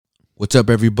What's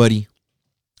up, everybody?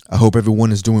 I hope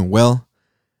everyone is doing well,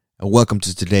 and welcome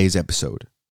to today's episode.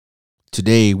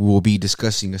 Today, we will be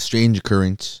discussing a strange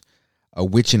occurrence, a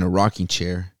witch in a rocking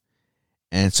chair,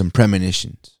 and some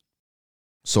premonitions.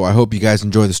 So I hope you guys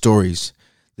enjoy the stories.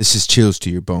 This is Chills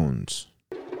to Your Bones.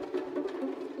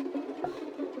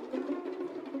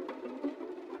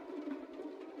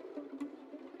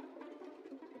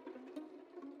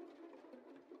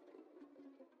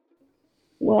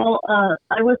 Well,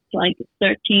 I was like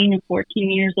 13 or 14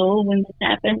 years old when this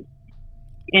happened.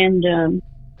 And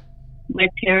my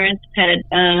parents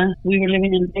we were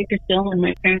living in Bakersfield, and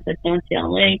my parents had gone to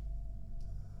LA.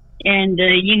 And,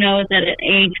 I was at an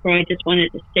age where I just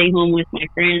wanted to stay home with my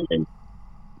friends, and,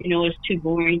 it was too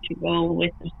boring to go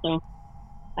with them. So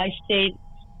I stayed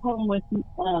home with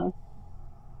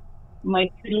my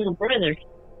two little brothers.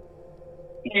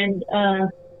 And,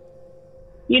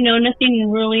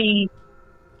 nothing really...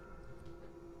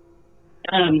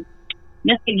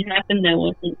 nothing happened that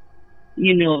wasn't,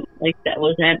 like that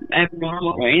was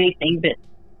abnormal or anything. But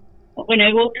when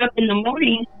I woke up in the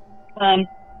morning, I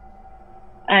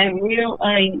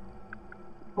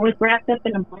was wrapped up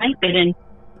in a blanket, and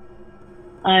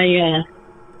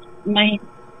when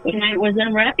I was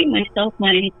unwrapping myself,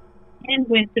 my hand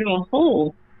went through a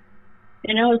hole,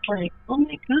 and I was like, "Oh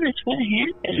my gosh, what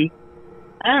happened?"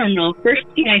 I don't know. First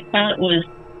thing I thought was,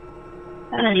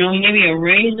 maybe a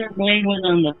razor blade was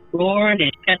on the floor and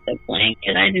it cut the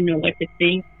blanket. I didn't know what to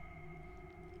think.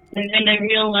 And then I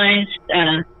realized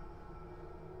there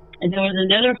was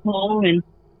another hole, and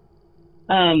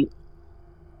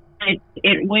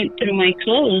it went through my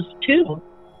clothes too.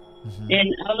 Mm-hmm.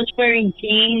 And I was wearing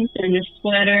jeans and a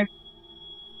sweater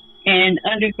and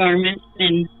undergarments,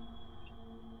 and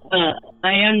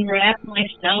I unwrapped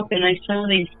myself and I saw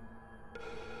these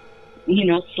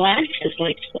slashes,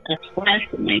 like a slash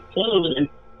in my clothes,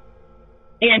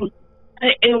 and I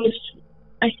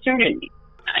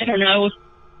was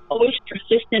always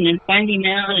persistent in finding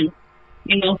out, and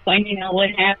finding out what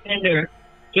happened or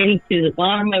getting to the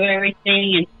bottom of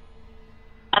everything.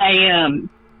 And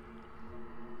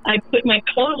I put my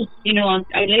clothes,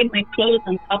 I laid my clothes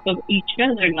on top of each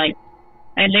other, like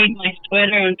I laid my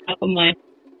sweater on top of my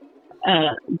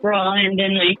bra, and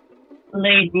then I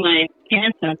laid my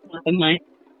pants on top of my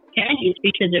panties,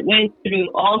 because it went through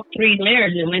all three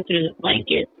layers. It went through the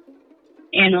blanket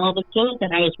and all the clothes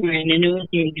that I was wearing, and it was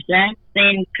the exact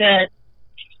same cut.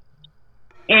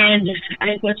 And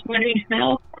I was wondering,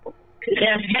 how could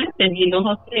that happen?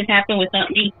 How could it happen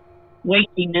without me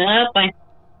waking up?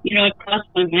 It crossed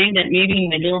my mind that maybe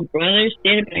my little brothers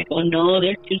did it, but I go, no,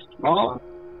 they're too small.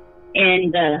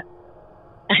 And I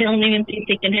don't even think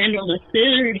they can handle the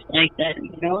scissors like that,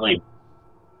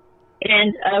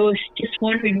 And I was just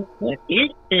wondering, what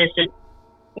is this? And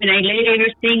when I laid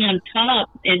everything on top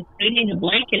and put in the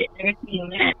blanket, everything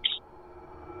matched.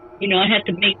 I had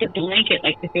to make the blanket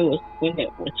like if it was when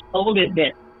it was folded,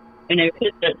 but when I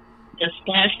put the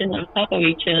slashes on top of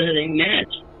each other, they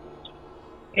matched.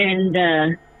 And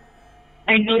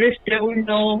I noticed there were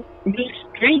no loose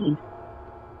strings,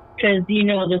 because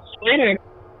the sweater,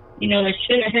 it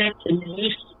should have had some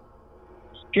loose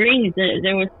strings.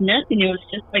 There was nothing. It was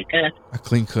just like a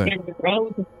clean cut. And the bra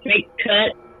was a straight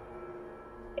cut.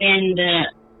 And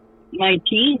my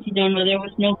jeans, there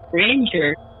was no fringe,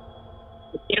 or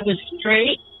it was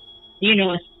straight,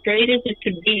 as straight as it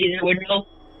could be. There were no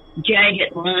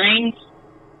jagged lines.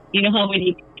 How when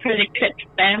you try to cut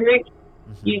fabric,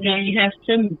 mm-hmm. You have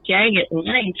some jagged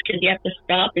lines because you have to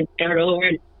stop and start over.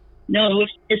 And no, it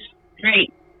was just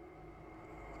straight.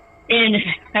 And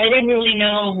I didn't really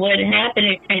know what happened.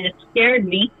 It kind of scared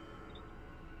me.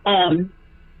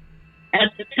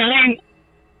 At the time,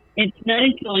 it's not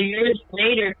until years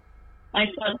later, I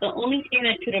thought the only thing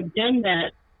that could have done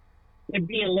that would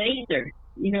be a laser,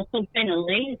 some kind of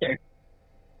laser.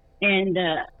 And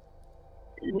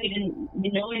we didn't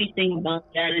know anything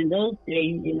about that in those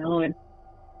days, and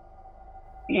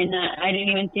I didn't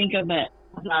even think about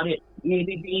it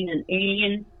maybe being an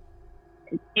alien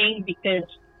thing, because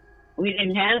we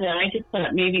didn't have that. I just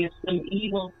thought maybe it was some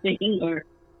evil thing or,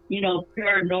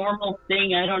 paranormal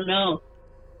thing. I don't know.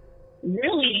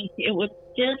 Really, it was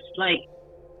just like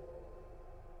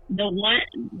there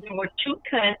were two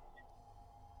cuts,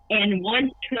 and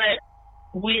one cut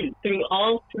went through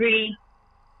all three,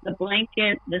 the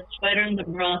blanket, the sweater, and the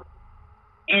bra,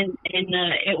 and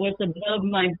it was above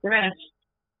my breast.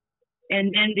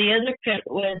 And then the other cut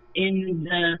was in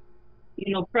the,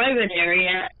 private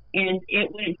area, and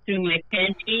it went through my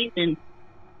panties and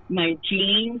my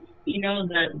jeans,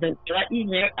 the buttons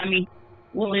there.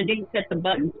 Well, it didn't cut the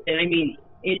buttons, but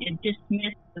it just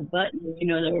missed the button. You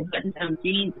know, there were button-down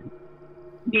jeans.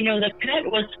 You know, the cut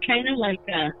was kind of like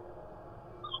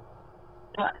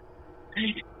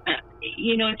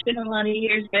you know, it's been a lot of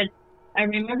years, but I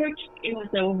remember it was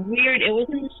it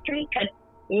wasn't a straight cut.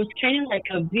 It was kind of like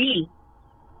a V.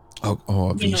 A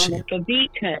V shape. Like a V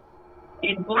cut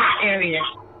in both areas.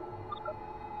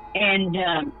 And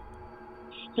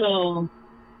so,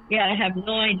 yeah, I have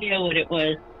no idea what it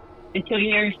was until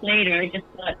years later. I just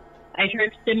thought I'd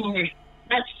heard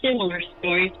not similar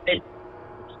stories, but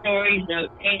stories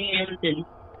of aliens and,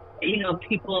 you know,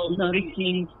 people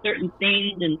noticing certain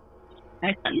things, and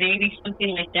I thought maybe something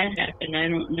like that happened. I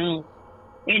don't know.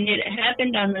 And it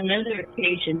happened on another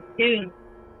occasion, too,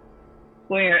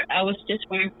 where I was just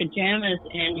wearing pajamas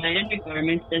and my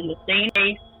undergarments in the same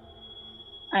place,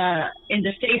 in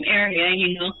the same area,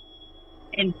 you know,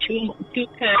 and two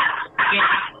cuts.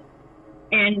 Yeah.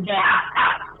 And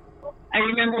I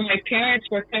remember my parents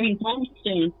were coming home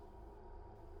soon.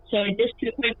 So I just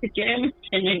took my pajamas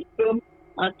and I threw them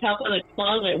on top of the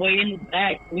closet way in the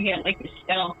back. We had like a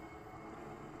shelf.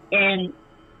 And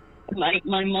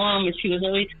my mom, she was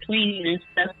always cleaning and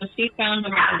stuff, so she found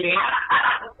them one day.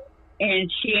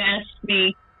 And she asked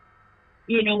me,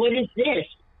 you know, what is this?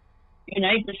 And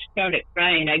I just started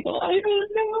crying. I go, I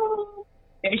don't know.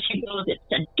 And she goes,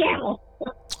 it's a devil.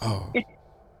 Oh.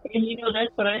 And, you know,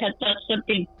 that's what I had thought,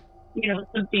 something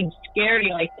scary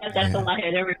like that. That's all I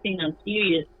had ever seen on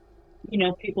TV is, you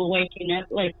know, people waking up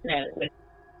like that.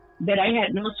 But I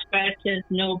had no scratches,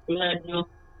 no blood, no.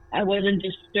 I wasn't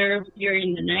disturbed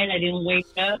during the night. I didn't wake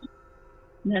up.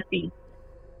 Nothing.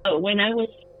 But when I was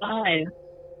 5,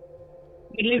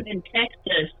 we lived in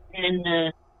Texas,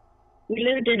 and we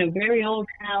lived in a very old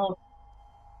house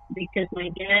because my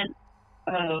dad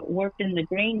worked in the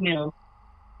grain mill.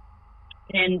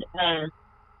 And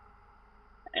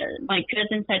my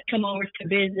cousins had come over to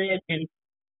visit, and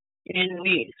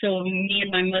me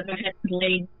and my mother had to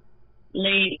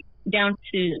lay down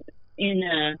in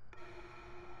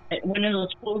one of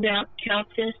those fold-out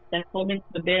couches that hold into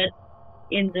the bed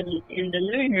in the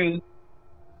living room.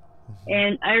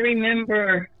 And I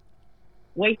remember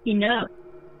waking up,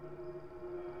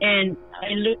 and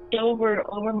I looked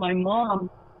over my mom,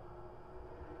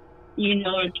 you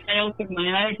know, and tried to open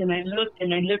my eyes, and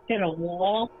I looked at a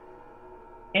wall,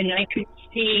 and I could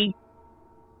see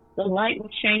the light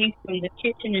was shining from the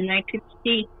kitchen, and I could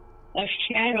see a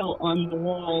shadow on the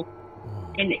wall,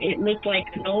 and it looked like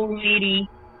an old lady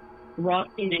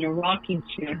rocking in a rocking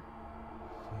chair.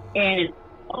 And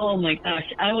oh my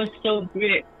gosh, I was so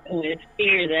gripped with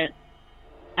fear that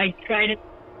I tried to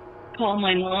call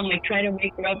my mom. I tried to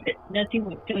wake her up, but nothing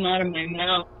would come out of my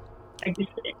mouth.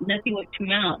 Nothing would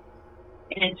come out.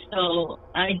 And so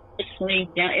I just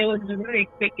laid down. It was a very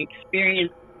quick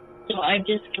experience. So I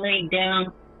just laid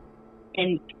down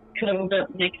and cuddled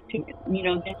up next to, you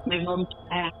know, against my mom's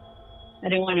back. I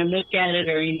didn't want to look at it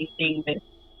or anything, but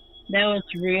that was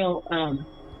real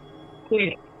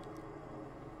quick.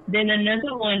 Then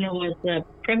another one was a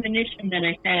premonition that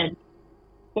I had.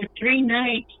 For 3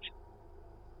 nights,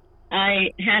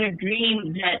 I had a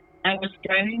dream that I was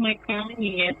driving my car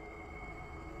yet,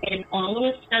 and all of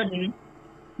a sudden,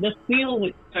 the wheel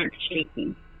would start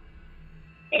shaking.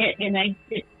 And I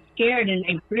get scared, and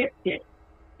I gripped it.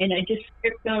 And I just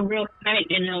gripped on real tight,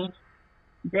 and I was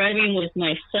driving with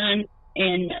my son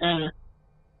and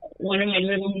one of my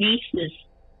little nieces.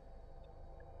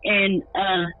 And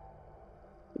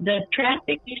the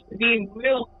traffic used to be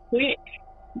real quick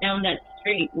down that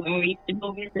street where we used to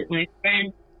go visit my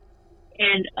friends.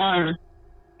 And,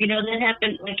 you know, that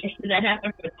happened, like I said, that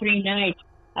happened for 3 nights.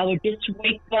 I would just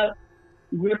wake up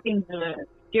gripping the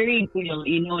steering wheel,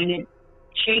 you know, and it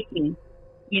shaking,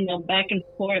 you know, back and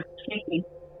forth, shaking.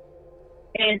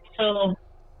 And so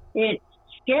it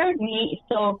scared me.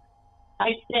 So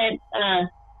I said,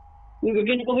 we were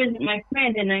going to go visit my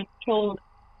friend, and I told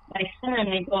my son,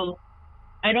 I go,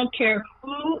 I don't care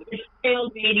who is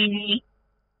tailgating me,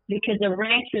 because the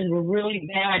ranchers were really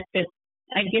bad, because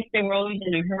I guess they were always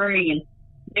in a hurry, and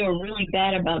they were really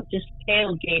bad about just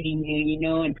tailgating you, you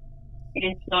know. And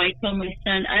so I told my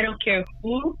son, I don't care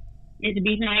who is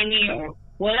behind me or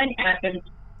what happens,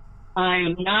 I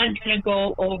am not going to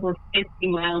go over 50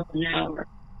 miles an hour.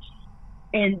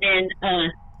 And then,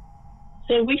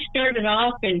 so we started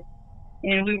off, and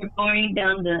we were going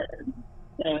down the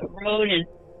road, and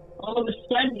all of a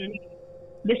sudden,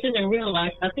 this is in real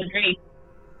life, not the dream,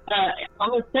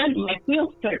 all of a sudden my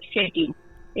wheels start shaking,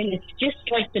 and it's just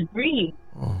like the dream.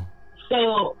 Oh.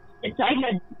 So since I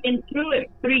had been through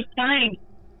it 3 times,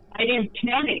 I didn't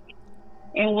panic.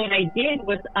 And what I did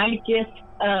was I just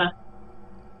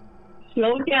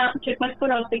slowed down, took my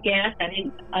foot off the gas.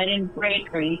 I didn't brake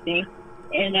or anything,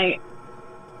 and I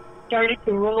started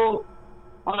to roll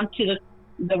onto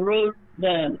the road,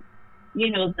 the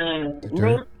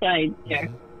roadside there,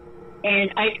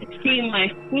 and I could see my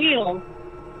wheel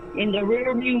in the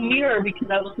rear view mirror because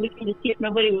I was looking to see if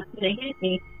nobody was going to hit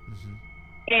me,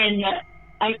 and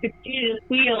I could see the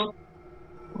wheel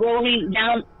rolling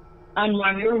down on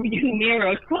my rear view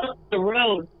mirror across the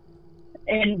road,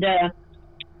 and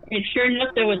sure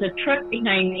enough, there was a truck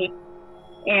behind me,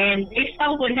 and they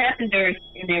saw what happened there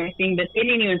and everything, but they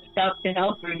didn't even stop to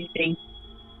help or anything.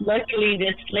 Luckily,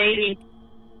 this lady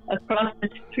across the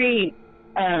street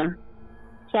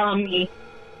saw me,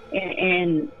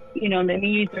 and let me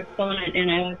use her phone, and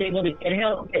I was able to get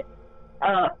help. But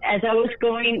as I was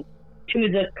going to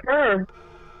the curb,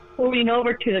 pulling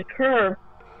over to the curb,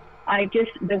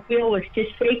 the wheel was just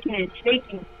shaking and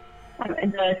shaking.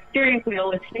 And the steering wheel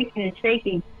was shaking and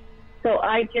shaking. So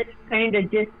I just kind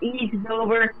of eased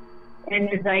over, and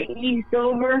as I eased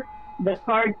over, the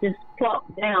car just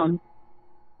plopped down,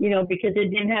 because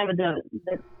it didn't have the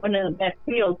one of the back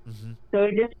wheels. So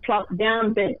it just plopped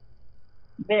down, but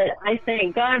I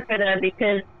thank God for that,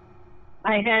 because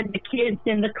I had the kids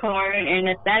in the car, and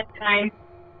at that time,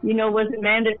 it wasn't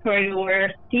mandatory to wear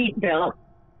a seat belt.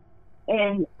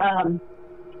 And,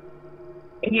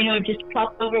 just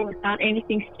plopped over without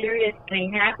anything serious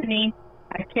happening.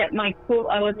 I kept my cool.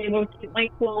 I was able to keep my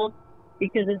cool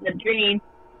because of the dream,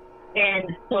 and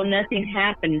so nothing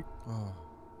happened. Oh.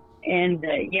 And,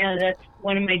 that's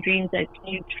one of my dreams that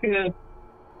came true.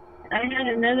 I had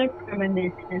another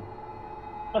premonition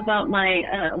about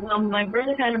my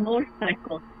brother had a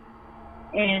motorcycle,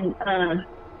 and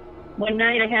one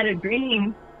night I had a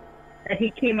dream that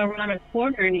he came around a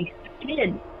corner and he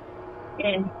skid,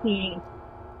 and he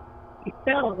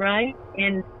fell, right?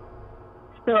 And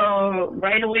so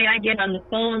right away I get on the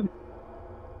phone,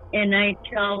 and I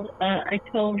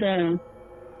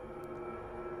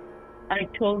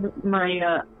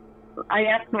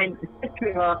asked my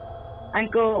sister-in-law, I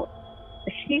go,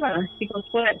 Sheila, she goes,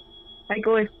 what? I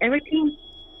go, is anything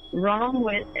wrong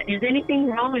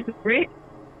with Rick?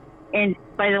 And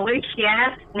by the way she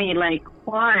asked me, like,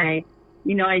 why,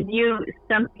 I knew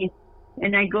something,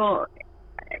 and I go,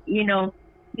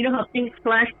 how things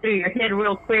flash through your head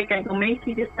real quick. I go, maybe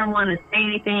she just don't want to say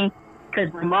anything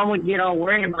because my mom would get all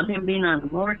worried about him being on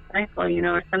a motorcycle,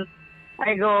 or something.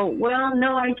 I go, well,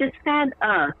 no, I just had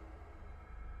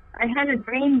I had a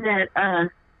dream that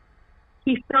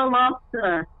he fell off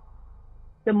the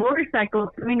motorcycle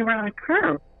coming around a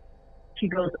curve. She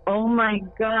goes, oh my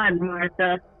God,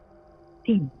 Martha,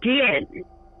 he did.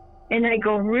 And I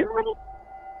go, really?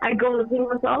 I go, there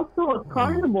was also a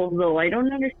carnival, though. I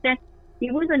don't understand. He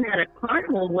wasn't at a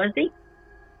carnival, was he?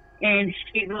 And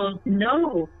she goes,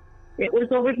 no, it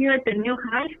was over here at the new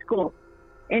high school.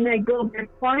 And I go, but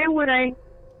why would I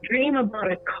dream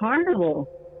about a carnival?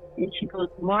 And she goes,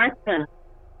 Martha,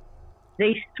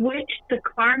 they switched the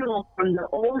carnival from the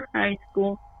old high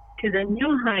school to the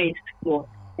new high school.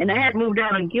 And I had moved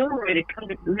out of Gilroy to come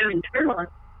to live in Turlock.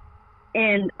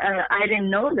 And I didn't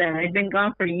know that. I'd been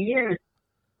gone for years.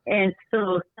 And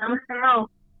so somehow,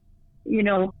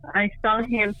 I saw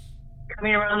him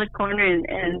coming around the corner,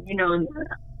 and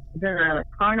the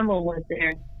carnival was there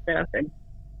and stuff.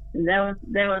 And that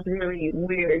was really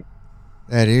weird.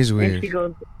 That is weird. And she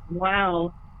goes,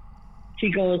 wow. She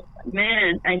goes,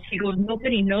 man. And she goes,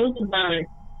 nobody knows about it.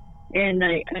 And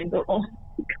I go, oh,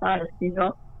 gosh,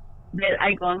 But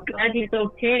I go, I'm glad he's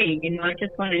okay. I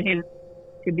just wanted him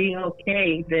to be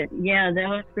okay. But, yeah, that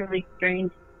was really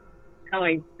strange how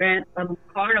I dreamt of a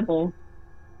carnival.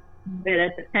 But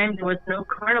at the time, there was no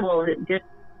carnival. It just,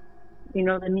 he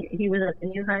was at the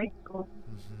new high school.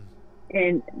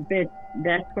 But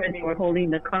that's where they were holding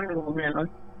the carnival now.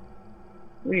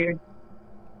 Weird.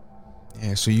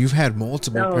 Yeah, so you've had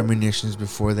multiple premonitions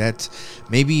before. That's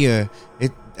maybe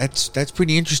that's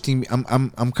pretty interesting.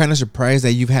 I'm kind of surprised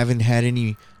that you haven't had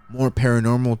any more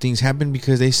paranormal things happen,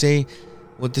 because they say,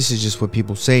 well, this is just what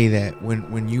people say, that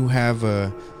when you have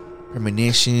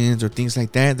premonitions or things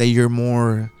like that you're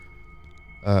more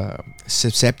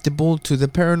susceptible to the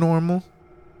paranormal,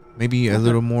 maybe a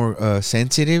little more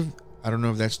sensitive. I don't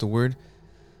know if that's the word,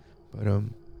 but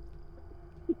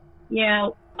yeah,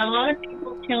 a lot of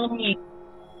people tell me,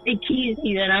 they tease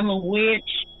me that I'm a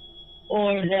witch,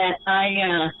 or that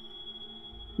I'm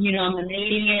an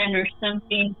alien or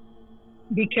something,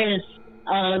 because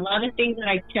a lot of things that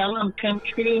I tell them come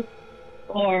true,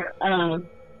 or I'm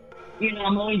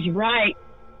always right.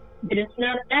 But it's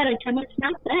not that. I tell them it's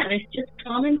not that. It's just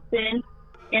common sense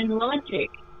and logic.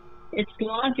 It's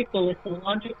logical. It's a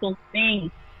logical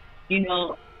thing. you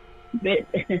know, but,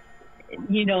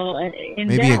 you know, in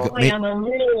Maybe that way, I'm a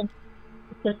little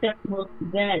susceptible to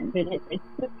that, but it's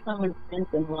just common sense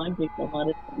and logic a lot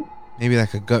of things. maybe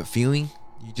like a gut feeling.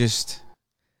 You just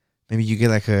maybe you get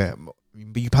like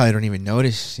but you probably don't even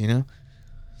notice, you know.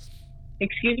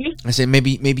 Excuse me? I said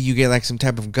maybe you get like some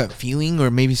type of gut feeling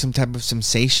or maybe some type of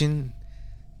sensation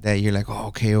that you're like, oh,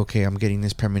 okay, I'm getting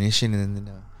this premonition, and then,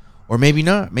 or maybe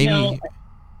not, maybe. No.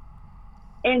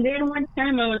 And then one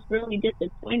time I was really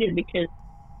disappointed because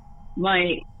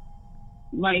my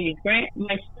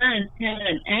son had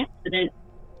an accident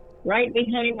right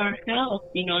behind our house,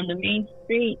 you know, on the main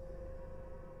street,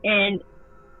 and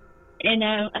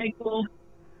I go,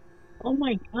 oh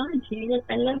my God, Jesus,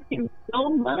 I love him so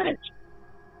much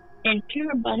and care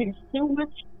about him so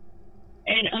much,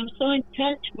 and I'm so in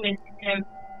touch with him.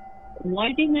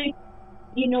 Why didn't I,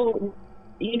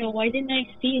 why didn't I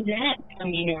see that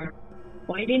coming, or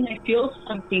why didn't I feel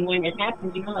something when it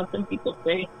happened? You know how some people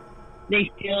say they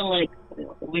feel like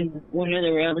when one of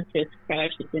the relatives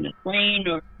crashes in a plane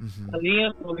or a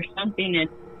vehicle or something,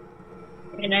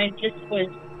 and I just was,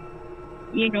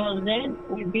 you know, that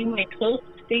would be my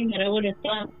closest thing that I would have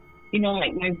thought, you know,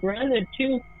 like my brother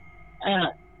too.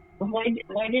 Why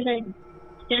did I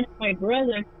sense my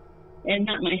brother and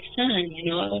not my son? You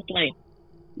know, I was like,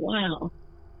 wow.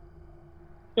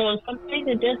 So sometimes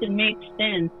it doesn't make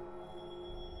sense.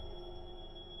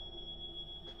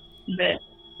 But,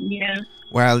 yeah.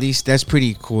 Well, at least that's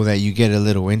pretty cool that you get a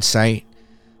little insight,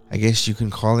 I guess you can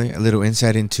call it, a little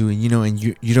insight into, you know, and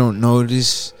you don't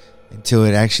notice until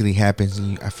it actually happens,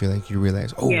 and I feel like you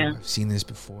realize, oh, yeah, I've seen this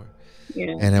before.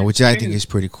 Yeah, and which I think is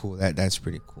pretty cool. That's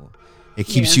pretty cool. It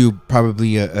keeps you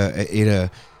probably it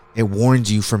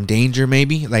warns you from danger,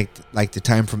 maybe like the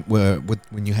time from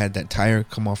when you had that tire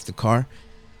come off the car.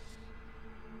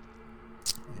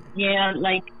 Yeah,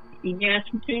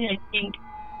 sometimes I think,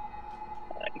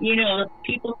 you know,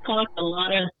 people talk a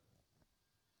lot of,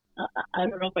 I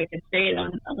don't know if I can say it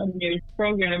on their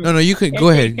program. No, you could go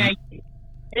ahead.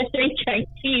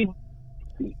 SHIT.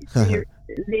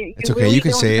 It's okay. You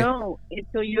can say it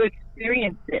until you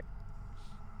experience it.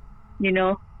 You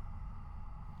know,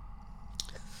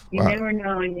 you never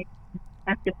know, and you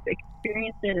have to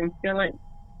experience it and feel it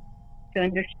to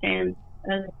understand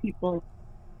other people,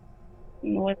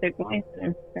 you know, what they're going through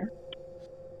and stuff.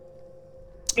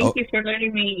 Thank you for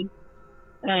letting me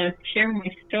share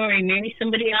my story. Maybe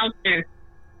somebody out there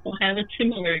will have a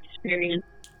similar experience.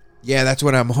 Yeah, that's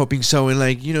what I'm hoping so. And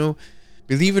like, you know,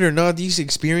 believe it or not, these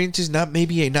experiences, not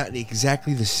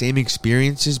exactly the same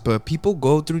experiences, but people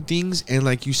go through things, and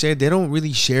like you said, they don't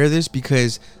really share this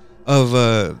because of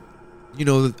you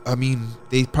know, I mean,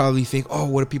 they probably think, oh,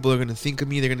 what are people are going to think of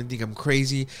me? They're going to think I'm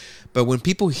crazy. But when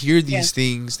people hear these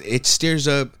things, it stirs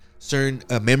up certain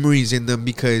memories in them,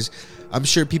 because I'm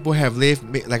sure people have lived,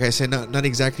 like I said, not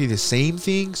exactly the same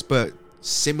things, but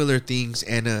similar things.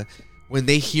 And when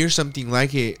they hear something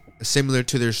like it, similar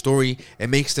to their story, it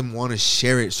makes them want to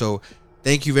share it. So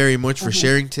thank you very much for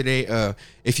sharing today.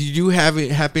 If you do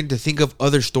happen to think of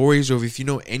other stories, or if you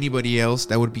know anybody else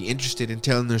that would be interested in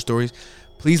telling their stories,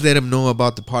 please let them know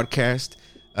about the podcast.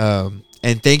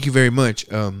 And thank you very much.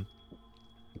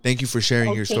 Thank you for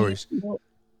sharing your stories.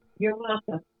 You're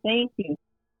welcome. Thank you.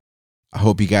 I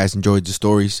hope you guys enjoyed the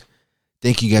stories.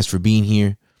 Thank you guys for being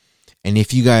here. And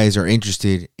if you guys are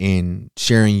interested in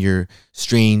sharing your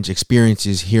strange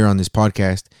experiences here on this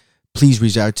podcast, please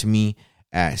reach out to me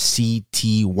at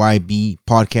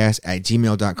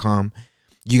ctybpodcast@gmail.com.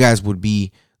 You guys would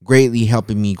be greatly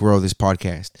helping me grow this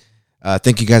podcast.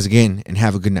 Thank you guys again, and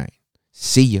have a good night.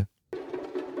 See ya.